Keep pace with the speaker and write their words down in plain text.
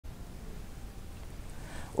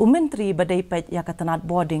Menteri badai pet ya katanat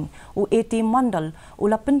boarding u 80 mandal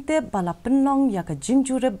ula pente bala penlong ya ka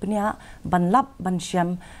Jurip Bniah ban lap ban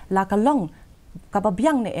syam la ka long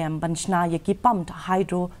kababyang ne em ban Shna ya ki pumped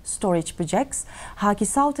hydro storage projects ha ki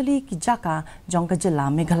Tylli ki Jaka jong ka jilla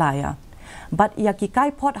Meghalaya. But ya ki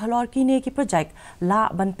kai pot halor ki ne ki project la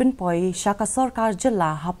ban pinpoi Shaka sarkar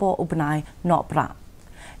jilla Hapoh Bniah no pra.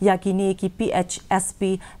 Ya ki ne ki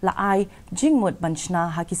PHSP la ai jingmut ban Shna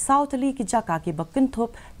ha ki Tylli ki Jaka ki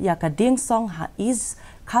bakintup ya ka ding song ha East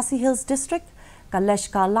KHASI Hills District ka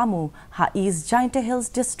Leshka Lamu ha East Giant Hills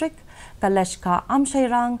District ka Leshka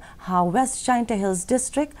Amshairang ha West Giant Hills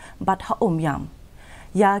District but ha Umyam.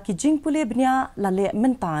 Ya ki jingpule Bniah la le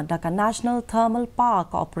Bynta da ka National Thermal Power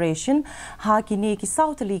Corporation ha ki ne ki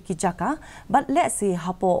Tylli ki Jaka but le se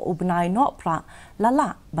Hapoh Bniah no pra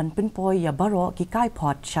lala ban pinpoi ya baro ki kai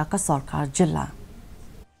pot Shaka sarkar jilla.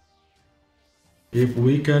 If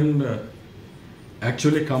we can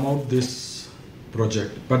actually come out this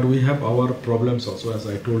project, but we have our problems also, as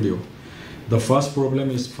I told you. The first problem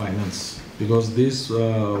is finance, because this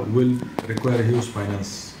will require huge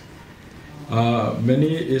finance.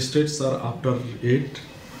 Many estates are after it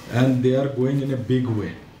and they are going in a big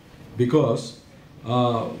way because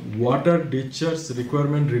water discharge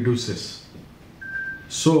requirement reduces.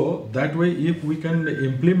 So that way, if we can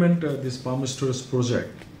implement this pump storage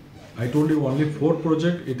project, I told you only 4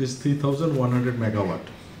 projects, it is 3,100 megawatt.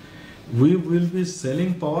 We will be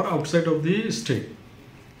selling power outside of the state.